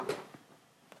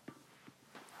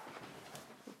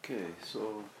Okay,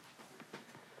 so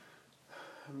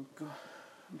I'm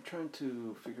trying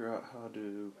to figure out how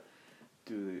to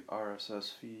do the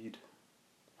RSS feed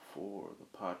for the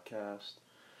podcast.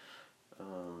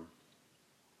 Um,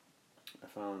 I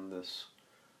found this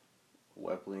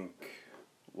web link,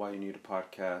 why you need a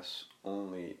podcast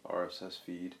only RSS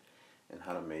feed and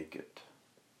how to make it.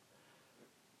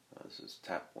 This is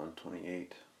Tap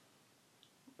 128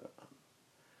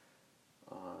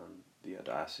 on the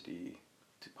Audacity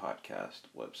to Podcast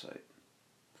website.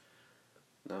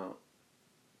 Now,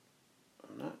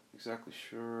 I'm not exactly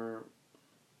sure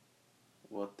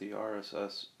what the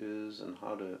RSS is and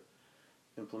how to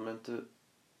implement it,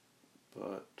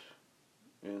 but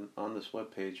on this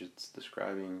webpage it's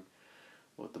describing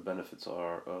what the benefits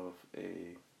are of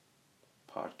a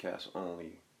podcast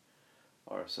only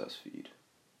RSS feed.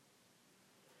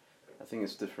 I think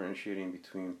it's differentiating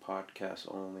between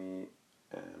podcast only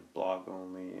and blog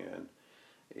only and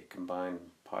a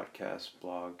combined podcast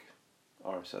blog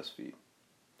RSS feed.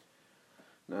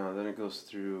 Now then it goes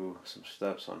through some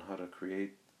steps on how to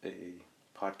create a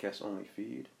podcast only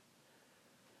feed.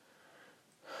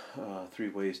 3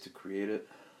 ways to create it,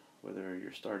 whether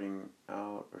you're starting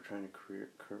out or trying to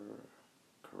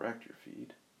correct your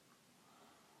feed.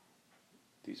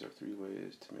 These are 3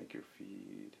 ways to make your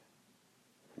feed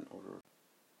in order.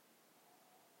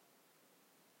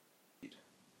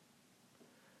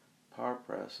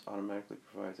 PowerPress automatically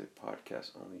provides a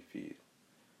podcast only feed.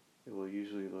 It will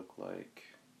usually look like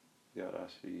the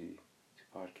Audacity to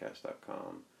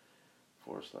podcast.com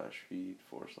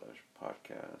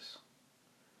 /feed/podcast.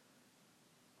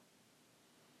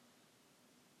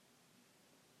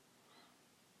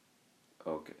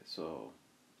 Okay, so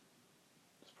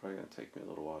it's probably going to take me a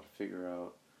little while to figure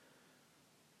out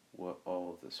what all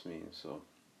of this means. So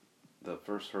the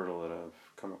first hurdle that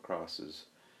I've come across is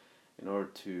in order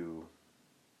to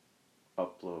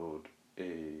upload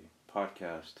a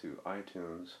podcast to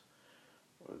iTunes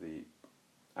or the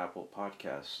Apple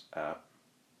Podcasts app,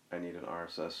 I need an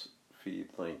RSS feed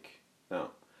link.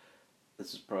 Now,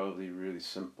 this is probably really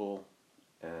simple,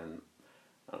 and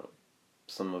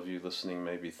some of you listening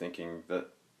may be thinking that,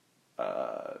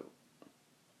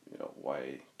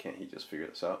 why can't he just figure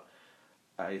this out?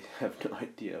 I have no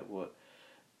idea what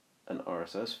an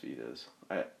RSS feed is.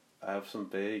 I have some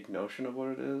vague notion of what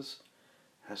it is.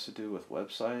 It has to do with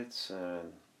websites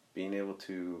and being able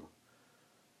to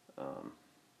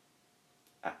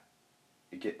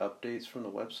get updates from the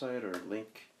website or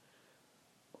link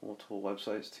multiple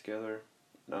websites together.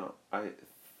 Now, I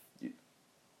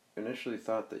initially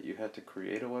thought that you had to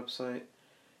create a website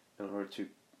in order to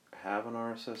have an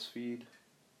RSS feed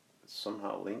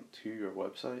somehow linked to your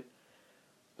website,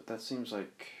 but that seems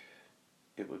like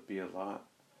it would be a lot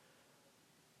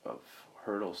of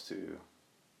hurdles to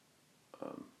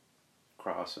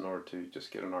cross in order to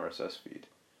just get an RSS feed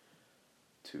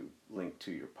to link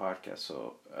to your podcast.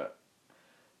 So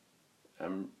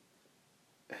I'm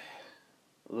a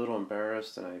little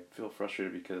embarrassed and I feel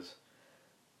frustrated because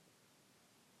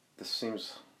this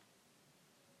seems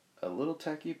a little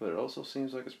techy, but it also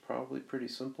seems like it's probably pretty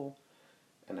simple,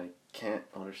 and I can't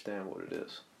understand what it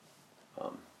is.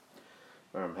 Or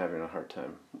I'm having a hard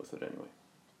time with it anyway.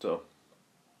 So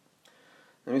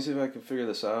let me see if I can figure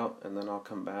this out, and then I'll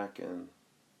come back and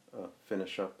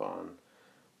finish up on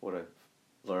what I've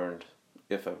learned,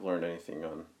 if I've learned anything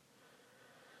on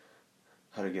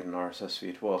how to get an RSS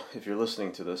feed. Well, if you're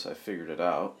listening to this, I figured it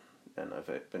out, and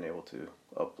I've been able to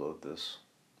upload this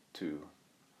to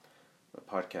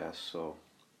my podcast. So,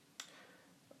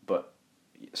 but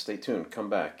stay tuned. Come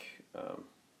back. I'll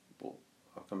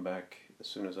come back as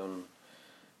soon as I'm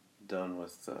done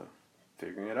with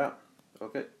figuring it out.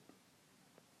 Okay.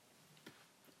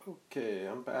 Okay,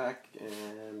 I'm back,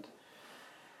 and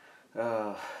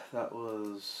that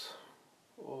was,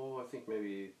 I think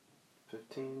maybe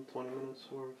 15, 20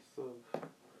 minutes worth of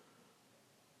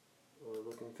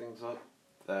looking things up.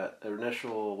 That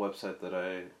initial website that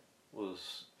I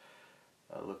was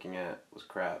looking at was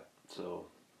crap, so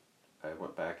I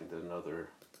went back and did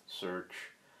another search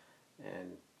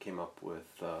and came up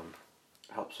with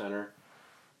Help Center.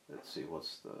 Let's see,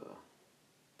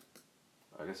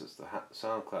 I guess it's the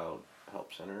SoundCloud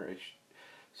Help Center.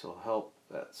 So help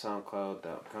at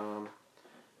soundcloud.com.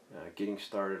 Getting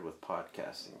started with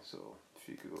podcasting. So if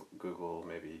you Google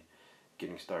maybe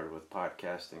getting started with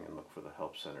podcasting and look for the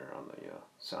Help Center on the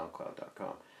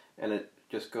soundcloud.com. And it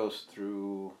just goes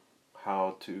through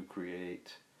how to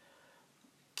create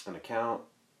an account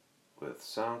with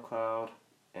SoundCloud,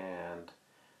 and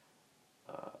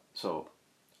so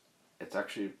it's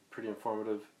actually pretty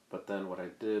informative. But then what I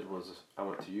did was I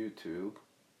went to YouTube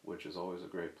which is always a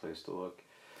great place to look.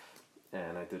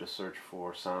 And I did a search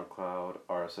for SoundCloud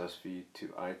RSS feed to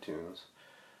iTunes,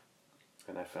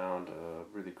 and I found a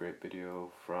really great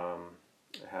video from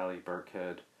Hallie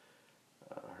Burkhead.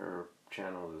 Her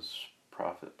channel is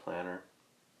Profit Planner.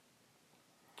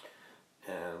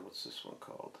 And what's this one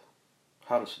called?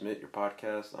 How to submit your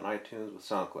podcast on iTunes with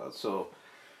SoundCloud. So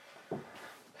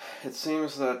it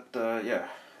seems that,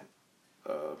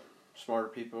 smarter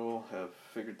people have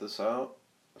figured this out.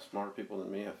 Smarter people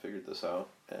than me have figured this out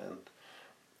and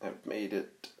have made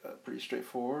it pretty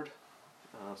straightforward.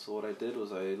 So what I did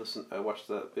was I watched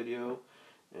that video,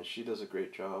 and she does a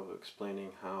great job of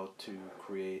explaining how to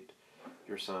create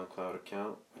your SoundCloud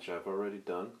account, which I've already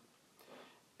done.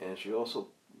 And she also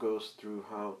goes through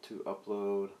how to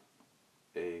upload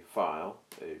a file,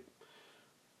 a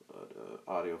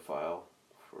audio file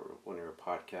for when you're a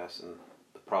podcast, and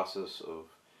the process of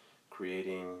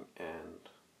creating and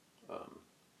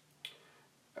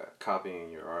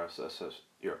copying your RSS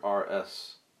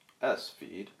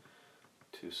feed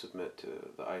to submit to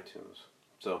the iTunes.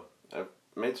 So I've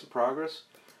made some progress.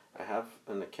 I have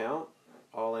an account.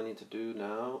 All I need to do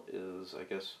now is, I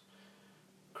guess,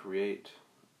 create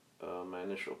my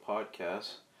initial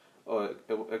podcast. Oh,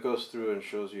 it goes through and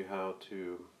shows you how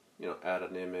to, add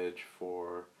an image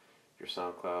for your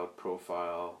SoundCloud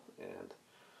profile, and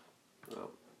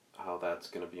how that's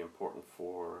going to be important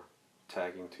for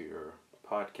tagging to your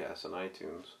podcast on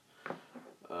iTunes.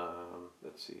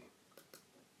 Let's see.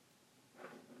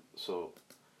 So,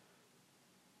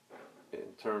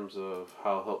 in terms of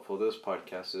how helpful this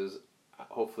podcast is,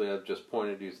 hopefully I've just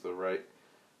pointed you to the right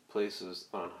places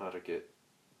on how to get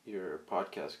your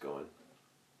podcast going.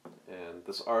 And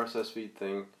this RSS feed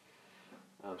thing,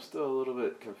 I'm still a little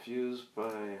bit confused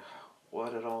by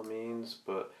what it all means,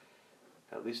 but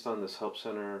at least on this Help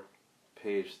Center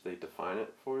page they define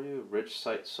it for you, rich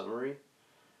site summary.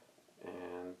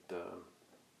 And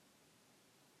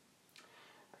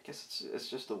I guess it's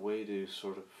just a way to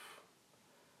sort of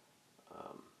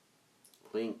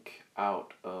link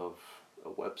out of a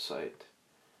website,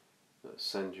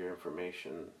 send your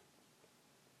information.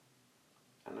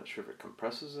 I'm not sure if it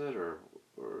compresses it or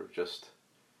just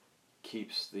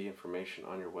keeps the information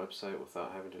on your website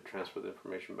without having to transfer the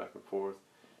information back and forth,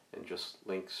 and just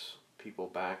links people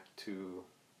back to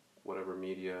whatever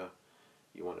media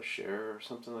you want to share or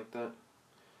something like that.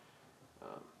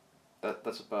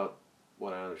 That's about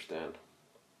what I understand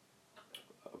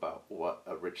about what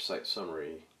a rich site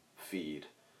summary feed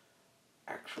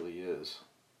actually is.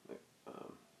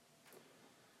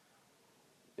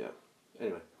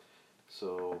 Anyway,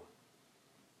 so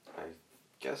I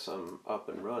guess I'm up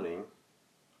and running.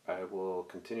 I will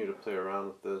continue to play around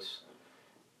with this,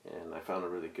 and I found a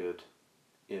really good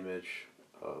image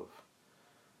of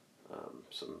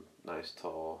some nice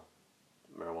tall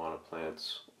marijuana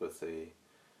plants with a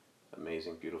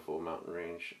amazing beautiful mountain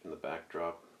range in the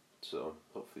backdrop. So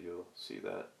hopefully you'll see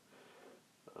that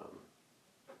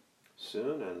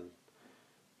soon. And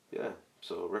yeah,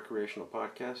 so Recreational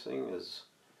Podcasting is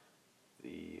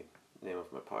the name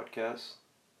of my podcast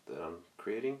that I'm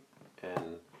creating,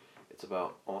 and it's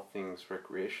about all things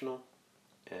recreational.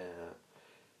 And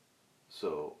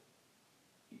so,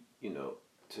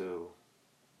 to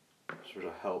sort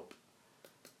of help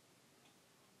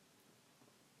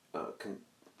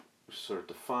sort of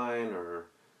define or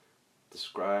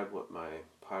describe what my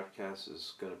podcast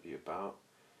is going to be about,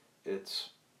 it's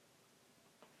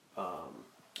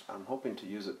I'm hoping to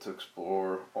use it to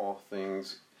explore all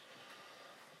things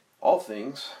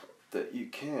that you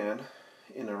can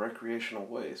in a recreational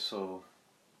way. So,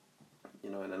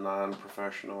 in a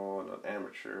non-professional and an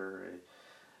amateur,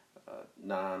 a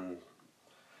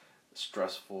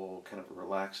non-stressful, kind of a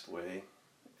relaxed way.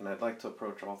 And I'd like to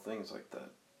approach all things like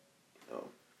that.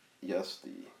 Yes,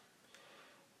 the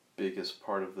biggest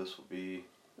part of this will be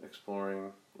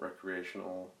exploring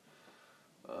recreational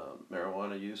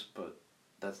marijuana use, but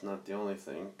that's not the only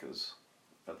thing, because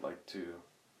I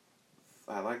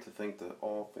like to think that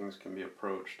all things can be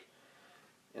approached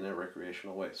in a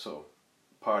recreational way. So,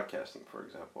 podcasting, for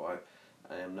example,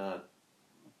 I am not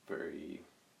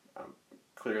I'm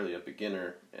clearly a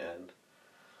beginner, and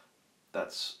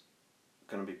that's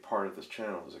going to be part of this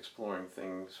channel, is exploring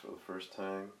things for the first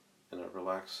time in a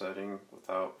relaxed setting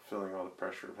without feeling all the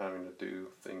pressure of having to do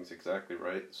things exactly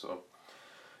right. So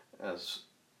as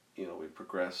we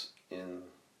progress in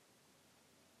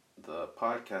the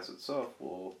podcast itself,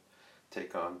 we'll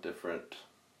take on different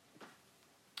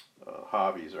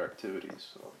hobbies or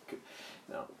activities. So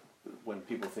now, when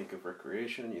people think of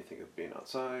recreation, you think of being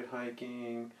outside,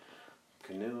 hiking,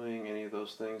 canoeing, any of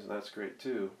those things, and that's great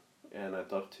too. And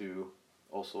I'd love to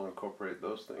also incorporate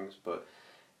those things, but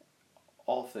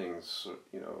all things,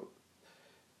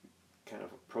 kind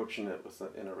of approaching it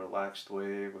in a relaxed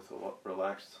way, with a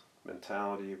relaxed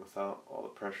mentality, without all the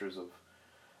pressures of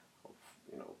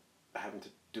having to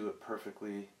do it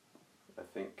perfectly. I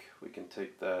think we can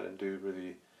take that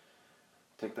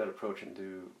approach and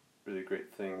do really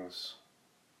great things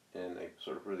in a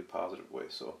sort of really positive way.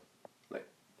 So, like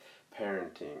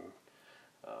parenting,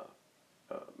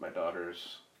 my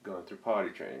daughter's going through potty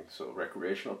training, so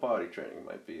recreational potty training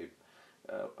might be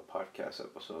a podcast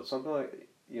episode, something like,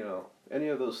 any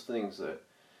of those things that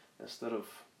instead of,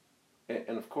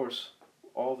 and of course,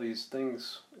 all these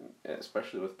things,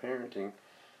 especially with parenting,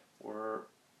 we're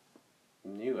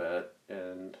new at,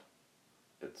 and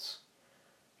it's,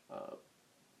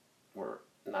 we're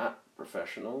not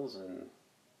professionals, and,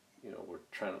 we're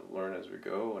trying to learn as we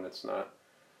go, and it's not,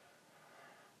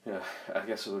 I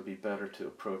guess it would be better to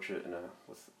approach it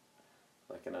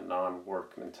in a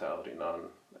non-work mentality,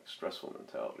 stressful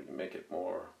mentality. You make it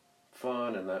more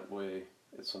fun, and that way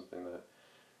it's something that,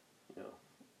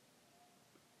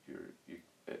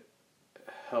 it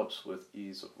helps with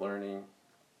ease of learning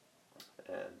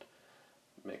and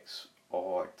makes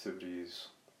all activities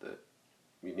that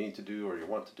you need to do or you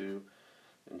want to do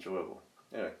enjoyable.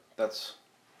 Anyway, that's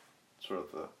sort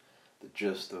of the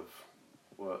gist of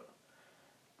what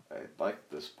I'd like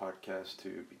this podcast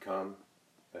to become.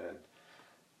 And,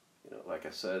 like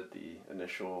I said, the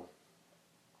initial,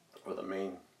 or the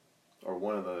main, or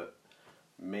one of the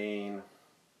main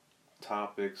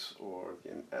topics, or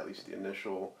at least the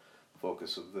initial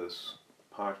focus of this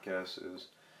podcast is,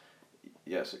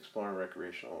 yes, exploring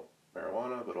recreational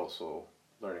marijuana, but also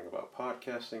learning about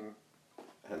podcasting,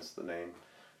 hence the name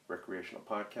recreational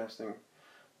podcasting.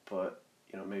 But,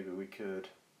 maybe we could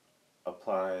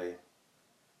apply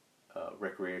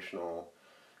recreational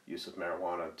use of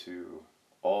marijuana to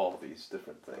all these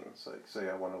different things. Like, say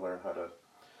I want to learn how to,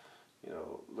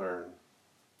 learn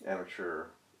amateur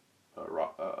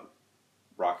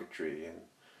rocketry and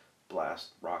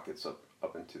blast rockets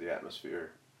up into the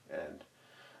atmosphere. And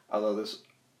although this,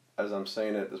 as I'm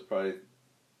saying it, this probably,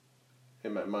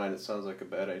 in my mind, it sounds like a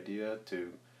bad idea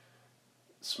to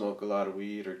smoke a lot of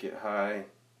weed or get high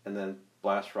and then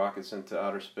blast rockets into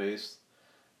outer space,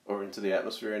 or into the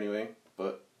atmosphere anyway,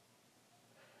 but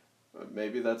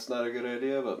maybe that's not a good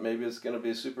idea, but maybe it's going to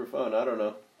be super fun, I don't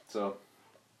know. So,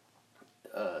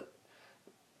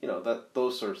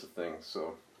 those sorts of things.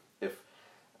 So, if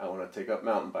I want to take up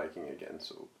mountain biking again,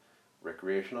 so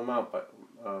recreational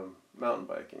mountain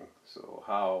biking. So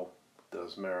how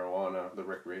does marijuana, the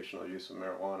recreational use of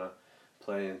marijuana,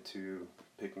 play into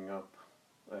picking up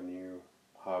a new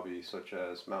hobby such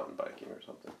as mountain biking or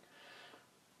something?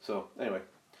 So anyway,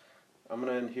 I'm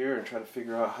going to end here and try to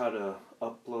figure out how to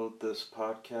upload this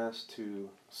podcast to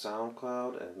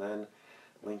SoundCloud and then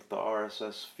link the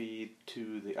RSS feed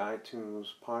to the iTunes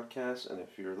podcast. And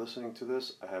if you're listening to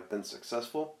this, I have been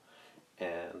successful,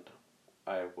 and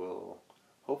I will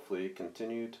hopefully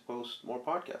continue to post more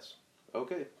podcasts.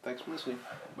 Okay, thanks for listening.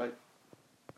 Bye.